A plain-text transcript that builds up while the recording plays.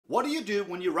What do you do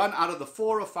when you run out of the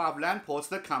 4 or 5 LAN ports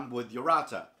that come with your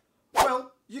router?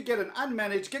 Well, you get an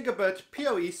unmanaged gigabit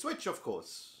PoE switch, of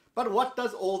course. But what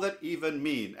does all that even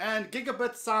mean? And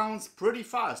gigabit sounds pretty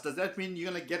fast. Does that mean you're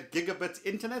going to get gigabit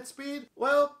internet speed?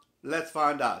 Well, let's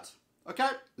find out. Okay,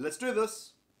 let's do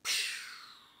this.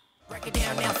 Break it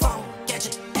down now, phone,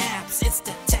 gadget, apps, it's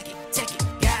the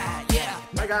Techie guy, yeah.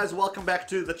 Hi guys, welcome back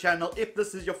to the channel. If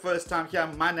this is your first time here,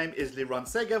 my name is Liron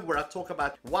Segev, where I talk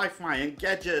about Wi-Fi and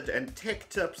gadget and tech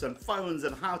tips and phones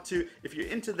and how to. If you're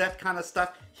into that kind of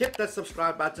stuff, hit that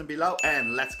subscribe button below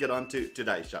and let's get on to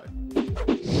today's show.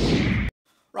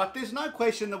 Right, there's no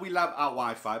question that we love our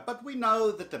Wi-Fi, but we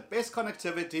know that the best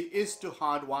connectivity is to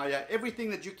hardwire everything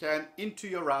that you can into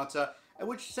your router,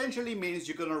 which essentially means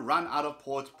you're going to run out of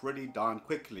ports pretty darn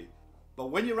quickly. But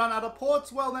when you run out of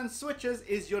ports, well then switches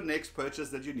is your next purchase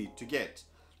that you need to get.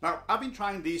 Now, I've been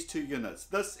trying these two units.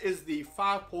 This is the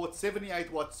 5-port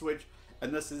 78-watt switch,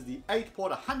 and this is the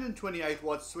 8-port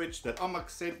 128-watt switch that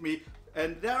Aumox sent me,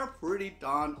 and they're pretty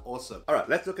darn awesome. Alright,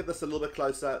 let's look at this a little bit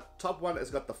closer. Top one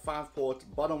has got the 5-port,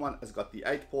 bottom one has got the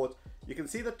 8-port. You can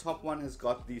see the top one has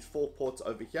got these 4 ports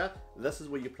over here. This is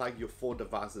where you plug your 4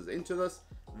 devices into this.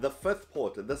 The 5th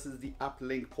port, this is the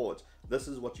uplink port. This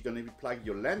is what you're going to plug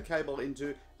your LAN cable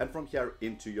into, and from here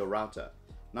into your router.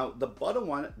 Now, the bottom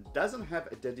one doesn't have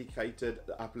a dedicated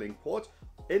uplink port.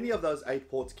 Any of those 8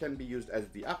 ports can be used as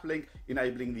the uplink,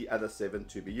 enabling the other 7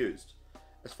 to be used.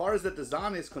 As far as the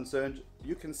design is concerned,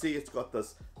 you can see it's got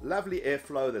this lovely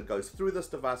airflow that goes through this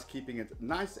device, keeping it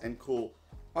nice and cool.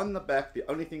 On the back, the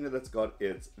only thing that it's got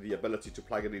is the ability to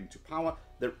plug it into power.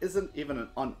 There isn't even an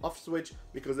on-off switch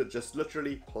because it just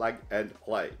literally plug and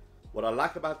play. What I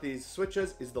like about these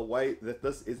switches is the way that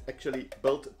this is actually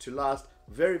built to last.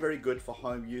 Very, very good for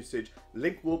home usage.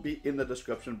 Link will be in the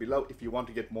description below if you want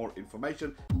to get more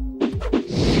information.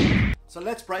 So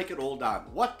let's break it all down.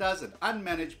 What does an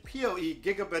unmanaged PoE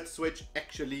gigabit switch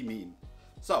actually mean?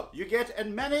 So you get a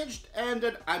managed and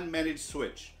an unmanaged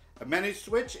switch. A managed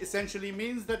switch essentially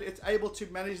means that it's able to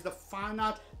manage the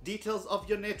finite details of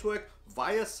your network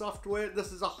via software.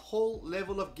 This is a whole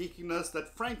level of geekiness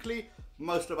that frankly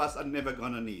most of us are never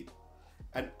gonna need.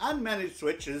 An unmanaged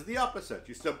switch is the opposite.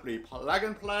 You simply plug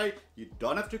and play, you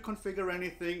don't have to configure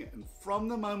anything, and from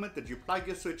the moment that you plug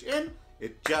your switch in,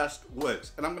 it just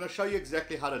works. And I'm going to show you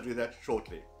exactly how to do that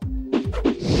shortly.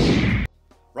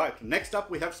 Right, next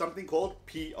up we have something called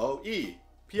PoE.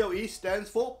 PoE stands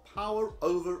for Power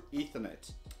over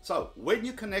Ethernet. So when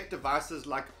you connect devices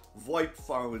like VoIP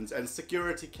phones and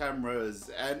security cameras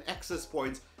and access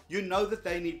points, you know that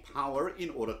they need power in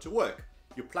order to work.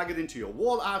 You plug it into your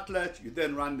wall outlet, you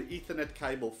then run the Ethernet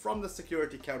cable from the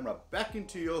security camera back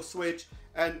into your switch,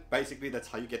 and basically that's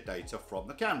how you get data from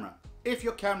the camera. If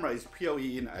your camera is PoE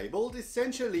enabled,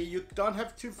 essentially you don't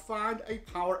have to find a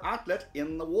power outlet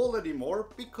in the wall anymore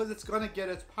because it's going to get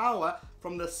its power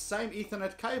from the same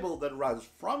Ethernet cable that runs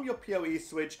from your PoE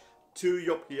switch to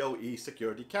your PoE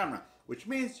security camera, which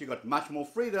means you got much more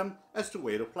freedom as to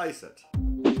where to place it.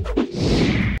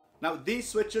 Now these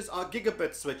switches are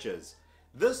gigabit switches.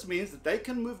 This means that they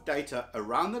can move data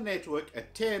around the network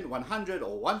at 10, 100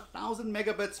 or 1000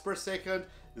 megabits per second.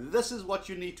 This is what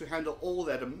you need to handle all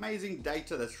that amazing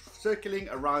data that's circling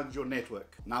around your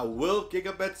network. Now, will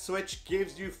gigabit switch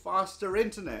gives you faster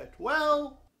internet?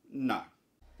 Well, no.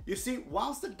 You see,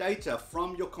 whilst the data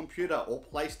from your computer or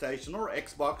PlayStation or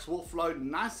Xbox will flow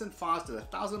nice and fast at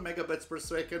 1000 megabits per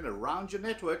second around your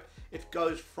network, it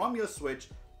goes from your switch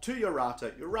to your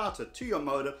router to your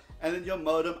modem, and then your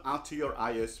modem out to your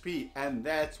ISP, and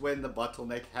that's when the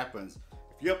bottleneck happens.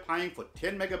 If you're paying for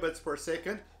 10 megabits per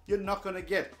second, you're not going to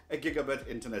get a gigabit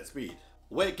internet speed.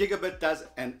 Where gigabit does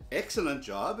an excellent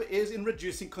job is in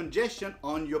reducing congestion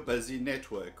on your busy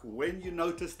network. When you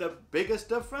notice the biggest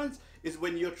difference is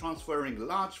when you're transferring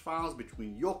large files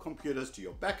between your computers to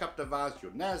your backup device,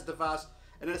 your NAS device,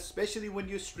 and especially when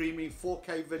you're streaming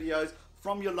 4K videos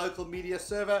from your local media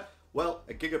server. Well,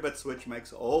 a gigabit switch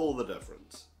makes all the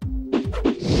difference.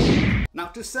 Now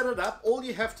to set it up, all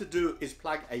you have to do is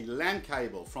plug a LAN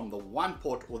cable from the 1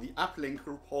 port or the uplink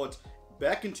port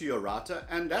back into your router,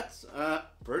 and that's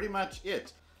pretty much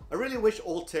it. I really wish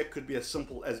all tech could be as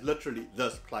simple as literally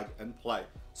this plug and play.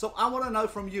 So I want to know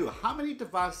from you, how many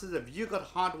devices have you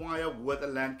got hardwired with a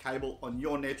LAN cable on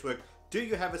your network? Do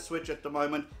you have a switch at the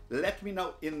moment? Let me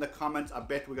know in the comments. I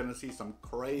bet we're going to see some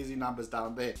crazy numbers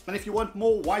down there. And if you want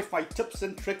more Wi-Fi tips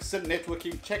and tricks and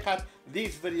networking, check out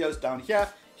these videos down here.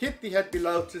 Hit the head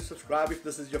below to subscribe if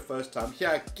this is your first time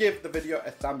here. Give the video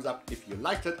a thumbs up if you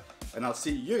liked it. And I'll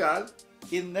see you guys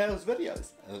in those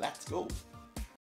videos. Let's go.